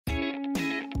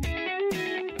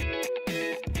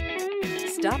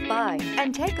Stop by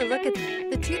and take a look at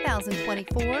the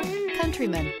 2024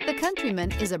 Countryman. The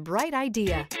Countryman is a bright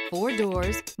idea. 4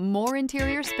 doors, more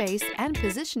interior space, and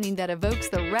positioning that evokes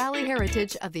the rally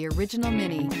heritage of the original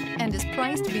Mini, and is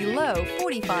priced below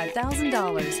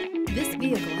 $45,000. This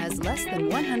vehicle has less than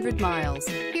 100 miles.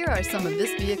 Here are some of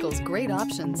this vehicle's great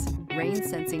options: rain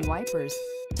sensing wipers,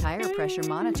 tire pressure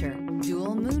monitor,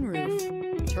 dual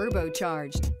moonroof,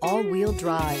 turbocharged, all-wheel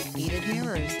drive, heated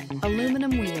mirrors,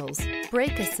 aluminum wheels,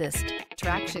 brake assist,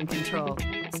 traction control,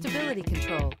 stability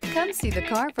control. Come see the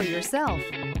car for yourself.